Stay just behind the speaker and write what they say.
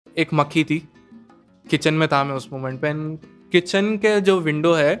एक मक्खी थी, किचन में था मैं उस मोमेंट पे, एंड किचन के जो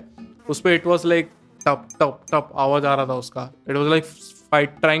विंडो है उस पे इट वाज लाइक टप टप टप आवाज आ रहा था उसका. It was like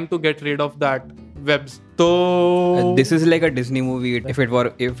fight trying to get rid of that webs. तो This is like a Disney movie if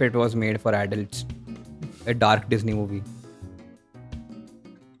it was made for adults. A dark Disney movie.